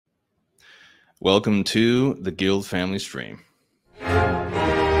Welcome to the Guild Family Stream.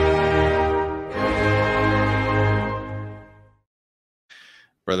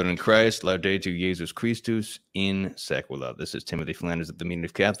 Brethren in Christ, Laudetur Jesus Christus in Secula. This is Timothy Flanders at the Meaning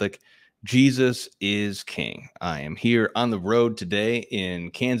of Catholic. Jesus is King. I am here on the road today in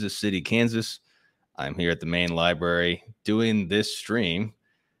Kansas City, Kansas. I'm here at the main library doing this stream.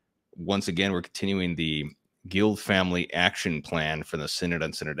 Once again, we're continuing the Guild Family Action Plan for the Synod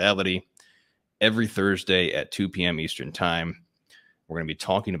on Synodality. Every Thursday at 2 p.m. Eastern Time, we're going to be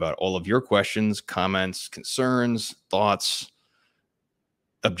talking about all of your questions, comments, concerns, thoughts,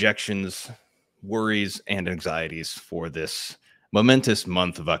 objections, worries, and anxieties for this momentous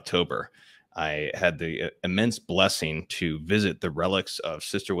month of October. I had the immense blessing to visit the relics of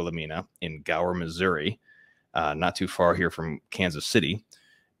Sister Wilhelmina in Gower, Missouri, not too far here from Kansas City,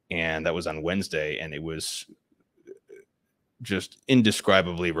 and that was on Wednesday, and it was just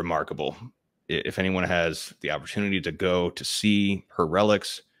indescribably remarkable. If anyone has the opportunity to go to see her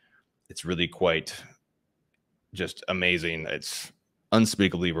relics, it's really quite just amazing. It's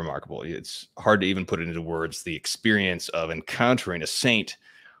unspeakably remarkable. It's hard to even put it into words. The experience of encountering a saint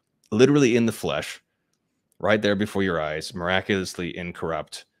literally in the flesh, right there before your eyes, miraculously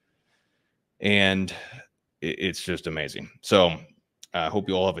incorrupt. And it's just amazing. So I hope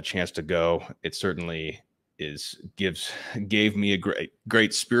you all have a chance to go. It certainly gave me a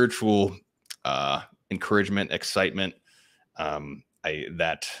great spiritual encouragement, excitement.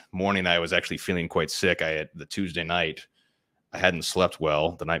 That morning I was actually feeling quite sick. The Tuesday night, I hadn't slept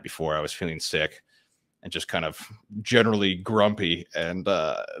well the night before. I was feeling sick and just kind of generally grumpy. And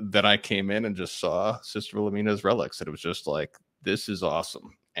then I came in and just saw Sister Wilhelmina's relics. And it was just like, this is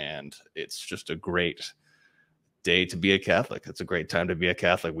awesome. And it's just a great day to be a Catholic. It's a great time to be a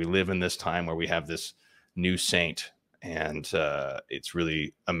Catholic. We live in this time where we have this new saint, and it's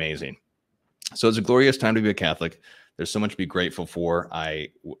really amazing. So it's a glorious time to be a Catholic. There's so much to be grateful for.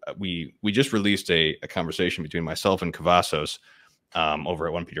 We just released a conversation between myself and Cavazos over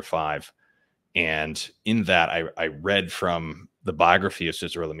at 1 Peter 5. And in that, I read from the biography of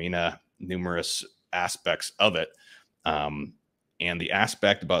Sister Wilhelmina, numerous aspects of it. And the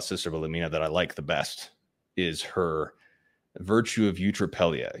aspect about Sister Wilhelmina that I like the best is her virtue of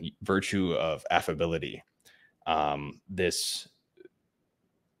eutrapelia, virtue of affability.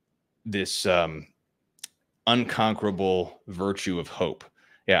 This unconquerable virtue of hope.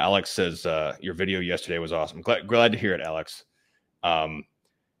 Yeah, Alex says your video yesterday was awesome. Glad to hear it, Alex.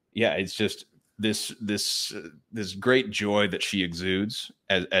 Yeah, it's just this great joy that she exudes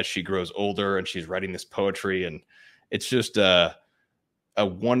as she grows older and she's writing this poetry, and it's just she's a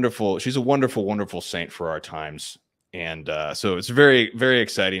wonderful saint for our times. And so it's a very, very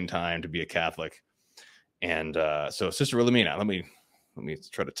exciting time to be a Catholic. And so Sister Wilhelmina, let me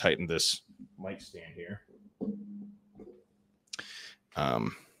try to tighten this mic stand here.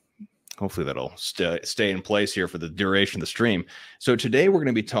 Hopefully that'll stay in place here for the duration of the stream. So today we're going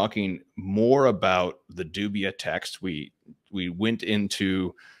to be talking more about the Dubia text. We went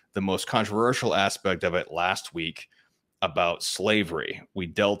into the most controversial aspect of it last week about slavery.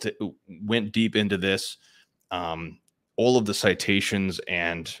 We went deep into this. All of the citations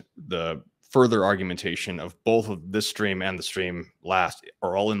and the further argumentation of both of this stream and the stream last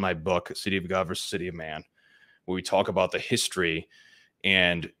are all in my book, City of God versus City of Man, where we talk about the history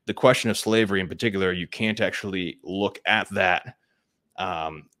and the question of slavery in particular. You can't actually look at that,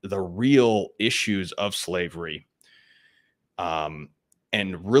 the real issues of slavery, and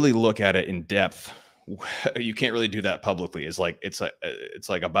really look at it in depth. You can't really do that publicly. It's like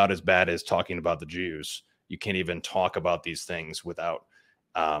about as bad as talking about the Jews. You can't even talk about these things without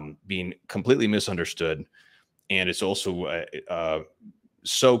being completely misunderstood. And it's also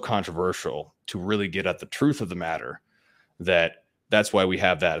so controversial to really get at the truth of the matter that's why we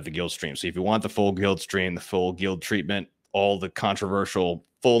have that at the Guild stream. So if you want the full Guild stream, the full Guild treatment, all the controversial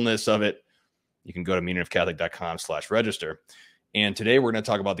fullness of it, you can go to meaningofcatholic.com/register. And today we're going to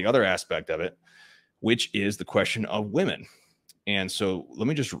talk about the other aspect of it, which is the question of women. And so let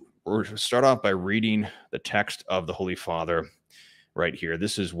me just start off by reading the text of the Holy Father right here.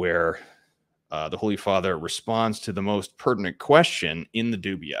 This is where the Holy Father responds to the most pertinent question in the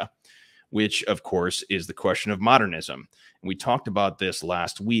Dubia, which, of course, is the question of modernism. And we talked about this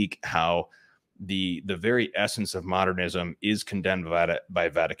last week, how the very essence of modernism is condemned by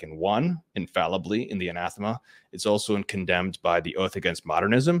Vatican I, infallibly, in the anathema. It's also condemned by the Oath Against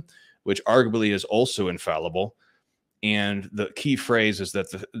Modernism, which arguably is also infallible. And the key phrase is that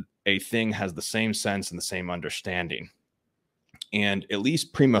a thing has the same sense and the same understanding. And at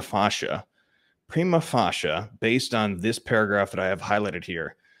least prima facie, based on this paragraph that I have highlighted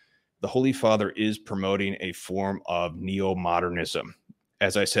here, the Holy Father is promoting a form of neo-modernism.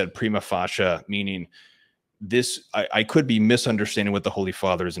 As I said, prima facie, meaning this, I could be misunderstanding what the Holy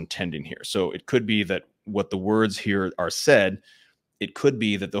Father is intending here. So it could be that what the words here are said, it could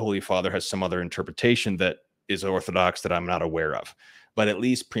be that the Holy Father has some other interpretation that is orthodox that I'm not aware of. But at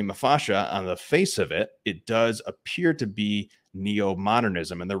least prima facie, on the face of it, it does appear to be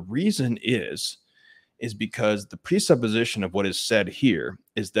neo-modernism. And the reason is because the presupposition of what is said here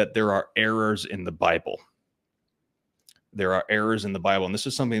is that there are errors in the Bible. There are errors in the Bible. And this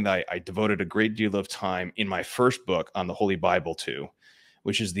is something that I devoted a great deal of time in my first book on the Holy Bible to,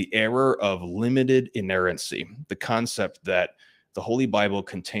 which is the error of limited inerrancy, the concept that the Holy Bible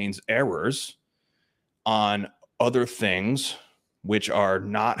contains errors on other things which are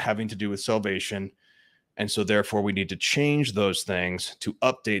not having to do with salvation. And so therefore we need to change those things to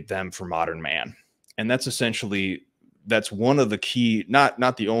update them for modern man. And that's essentially, that's one of the key,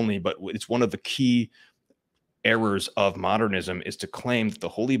 not the only, but it's one of the key errors of modernism, is to claim that the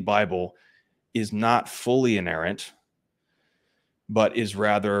Holy Bible is not fully inerrant, but is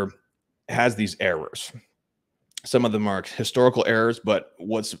rather has these errors. Some of them are historical errors, but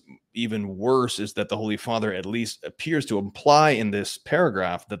what's even worse is that the Holy Father at least appears to imply in this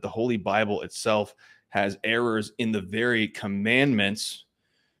paragraph that the Holy Bible itself has errors in the very commandments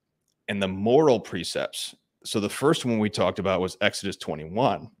and the moral precepts. So the first one we talked about was Exodus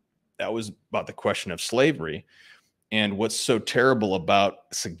 21. That was about the question of slavery. And what's so terrible about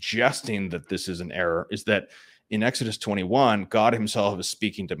suggesting that this is an error is that in Exodus 21, God himself is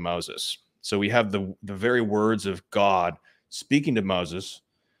speaking to Moses. So we have the very words of God speaking to Moses.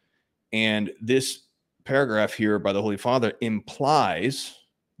 And this paragraph here by the Holy Father implies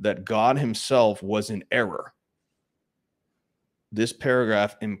that God himself was in error. This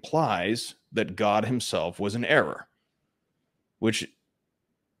paragraph implies that God himself was in error, which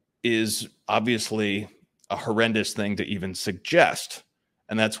is obviously a horrendous thing to even suggest.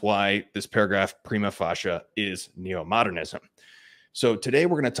 And that's why this paragraph prima facie is neo-modernism. So today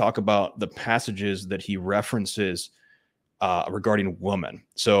we're going to talk about the passages that he references regarding woman.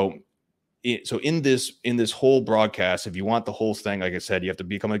 So in this whole broadcast, if you want the whole thing, like I said, you have to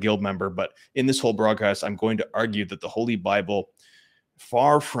become a guild member. But in this whole broadcast, I'm going to argue that the Holy Bible,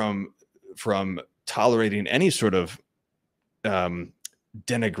 far from tolerating any sort of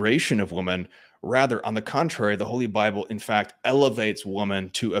denigration of woman, rather, on the contrary, the Holy Bible, in fact, elevates woman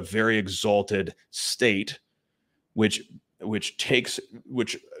to a very exalted state, which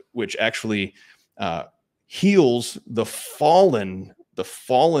actually heals the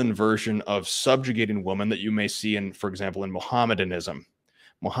fallen version of subjugating woman that you may see in, for example, in Mohammedanism.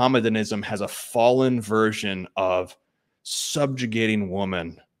 Mohammedanism has a fallen version of subjugating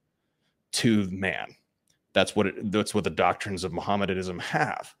woman to man. That's what the doctrines of Mohammedanism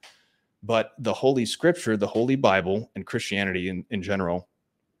have. But the Holy Scripture, the Holy Bible, and Christianity in general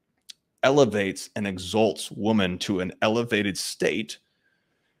elevates and exalts woman to an elevated state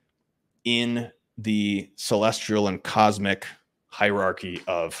in the celestial and cosmic hierarchy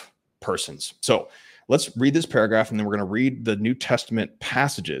of persons. So let's read this paragraph, and then we're going to read the New Testament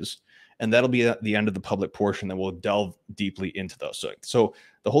passages, and that'll be at the end of the public portion that we'll delve deeply into those. So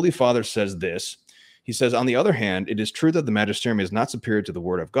the Holy Father says this. He says, on the other hand, it is true that the magisterium is not superior to the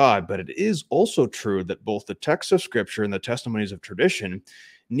word of God, but it is also true that both the texts of Scripture and the testimonies of tradition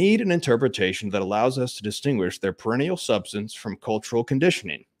need an interpretation that allows us to distinguish their perennial substance from cultural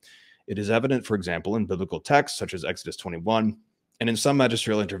conditioning. It is evident, for example, in biblical texts such as Exodus 21, and in some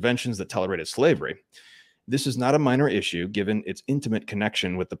magisterial interventions that tolerated slavery. This is not a minor issue, given its intimate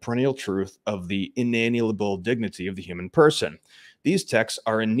connection with the perennial truth of the inalienable dignity of the human person. These texts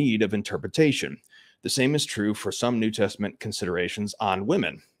are in need of interpretation. The same is true for some New Testament considerations on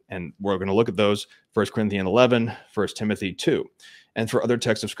women. And we're going to look at those, 1 Corinthians 11, 1 Timothy 2, and for other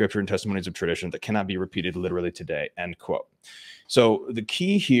texts of Scripture and testimonies of tradition that cannot be repeated literally today, end quote. So the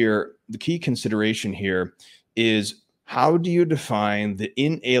key here, the key consideration here is, how do you define the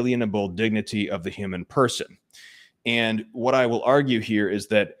inalienable dignity of the human person? And what I will argue here is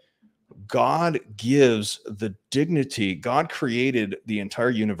that God gives the dignity. God created the entire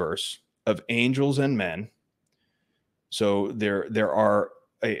universe of angels and men. So there are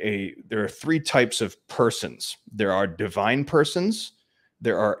three types of persons. There are divine persons,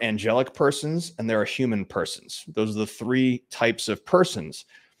 there are angelic persons, and there are human persons. Those are the three types of persons.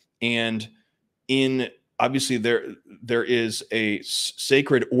 And obviously there is a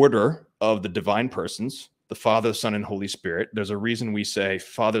sacred order of the divine persons, the Father, Son, and Holy Spirit. There's a reason we say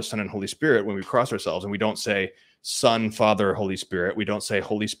Father, Son, and Holy Spirit when we cross ourselves, and we don't say Son, Father, Holy Spirit. We don't say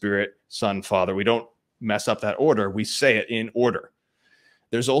Holy Spirit, Son, Father. We don't mess up that order. We say it in order.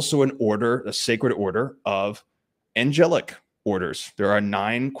 There's also an order, a sacred order of angelic orders. There are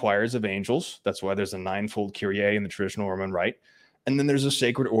 9 choirs of angels. That's why there's a 9-fold Kyrie in the traditional Roman rite. And then there's a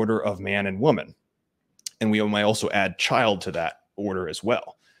sacred order of man and woman. And we might also add child to that order as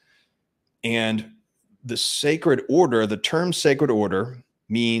well. And the sacred order, the term sacred order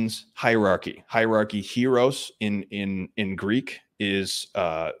means hierarchy. Hierarchy, hieros in Greek is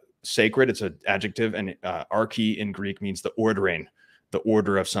sacred. It's an adjective, and archy in Greek means the ordering, the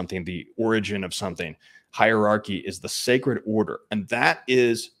order of something, the origin of something. Hierarchy is the sacred order, and that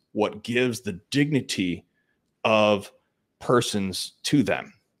is what gives the dignity of persons to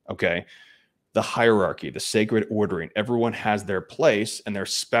them. Okay, the hierarchy, the sacred ordering. Everyone has their place and their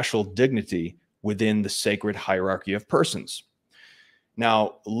special dignity within the sacred hierarchy of persons.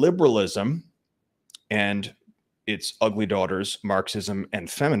 Now, liberalism and its ugly daughters, Marxism and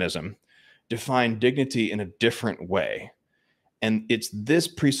feminism, define dignity in a different way. And it's this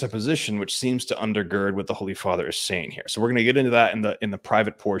presupposition which seems to undergird what the Holy Father is saying here. So we're going to get into that in the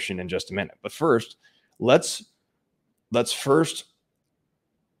private portion in just a minute. But first, let's first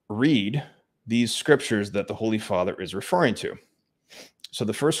read these scriptures that the Holy Father is referring to. So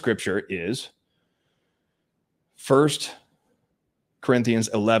the first scripture is 1 Corinthians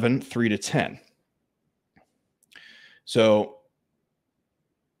 11, 3-10. So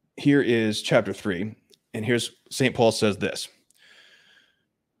here is chapter 3, and here's St. Paul says this.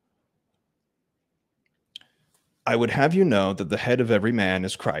 I would have you know that the head of every man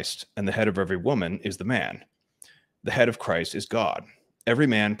is Christ, and the head of every woman is the man. The head of Christ is God. Every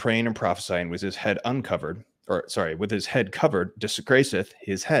man praying and prophesying with his head uncovered, with his head covered, disgraceth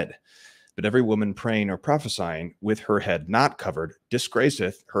his head. But every woman praying or prophesying with her head not covered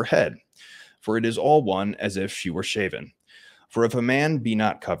disgraceth her head. For it is all one as if she were shaven. For if a man be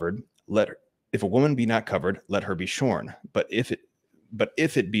not covered, if a woman be not covered, let her be shorn. But if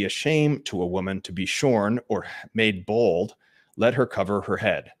it be a shame to a woman to be shorn or made bald, let her cover her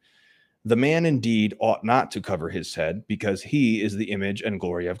head. The man indeed ought not to cover his head, because he is the image and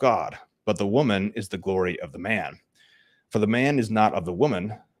glory of God. But the woman is the glory of the man. For the man is not of the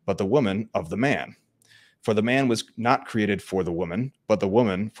woman, but the woman of the man. For the man was not created for the woman, but the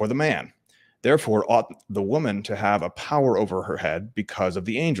woman for the man. Therefore ought the woman to have a power over her head because of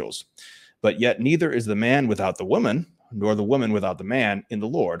the angels. But yet neither is the man without the woman, nor the woman without the man in the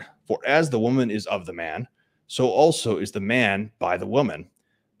Lord. For as the woman is of the man, so also is the man by the woman,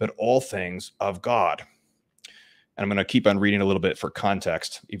 but all things of God. And I'm going to keep on reading a little bit for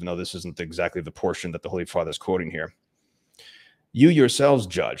context, even though this isn't exactly the portion that the Holy Father is quoting here. You yourselves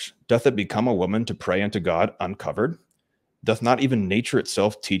judge. Doth it become a woman to pray unto God uncovered? Doth not even nature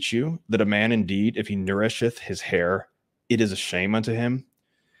itself teach you that a man indeed, if he nourisheth his hair, it is a shame unto him?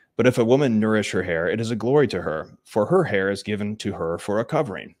 But if a woman nourish her hair, it is a glory to her, for her hair is given to her for a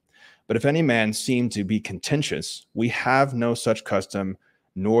covering. But if any man seem to be contentious, we have no such custom,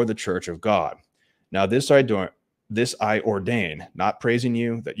 nor the church of God. Now this I ordain, not praising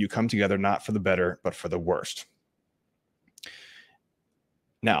you, that you come together not for the better, but for the worst.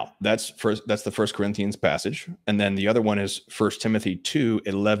 Now, that's the 1 Corinthians passage. And then the other one is 1 Timothy 2,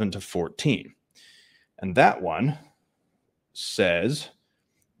 11-14. And that one says,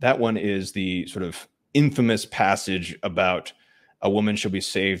 that one is the sort of infamous passage about a woman shall be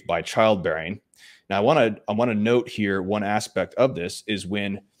saved by childbearing. Now, I want to note here one aspect of this is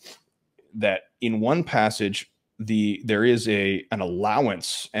that in one passage, there is an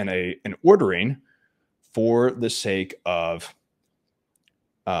allowance and an ordering for the sake of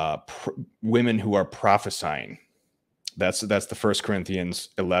women who are prophesying. That's the 1 Corinthians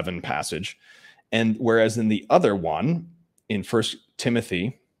 11 passage. And whereas in the other one, in 1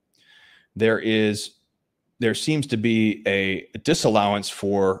 Timothy, there seems to be a disallowance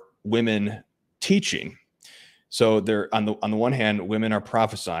for women teaching. So on the one hand, women are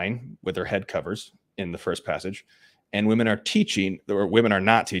prophesying with their head covers in the first passage, and women are teaching, or women are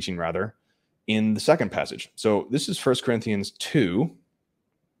not teaching rather, in the second passage. So this is 1 Corinthians 2.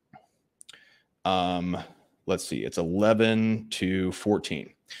 Let's see, it's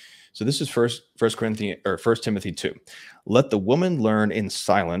 11-14. So this is 1 Timothy 2. Let the woman learn in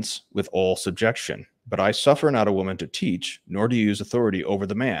silence with all subjection. But I suffer not a woman to teach, nor to use authority over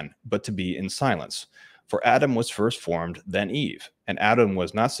the man, but to be in silence. For Adam was first formed, then Eve. And Adam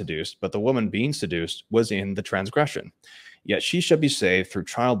was not seduced, but the woman being seduced was in the transgression. Yet she shall be saved through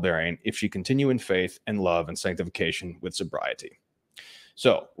childbearing, if she continue in faith and love and sanctification with sobriety.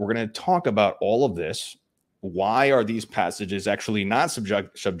 So we're going to talk about all of this. Why are these passages actually not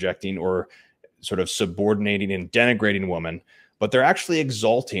subjecting or sort of subordinating and denigrating woman, but they're actually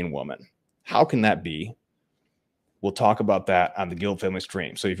exalting woman? How can that be? We'll talk about that on the Guild Family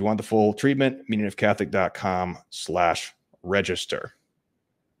stream. So if you want the full treatment, meaningofcatholic.com/register.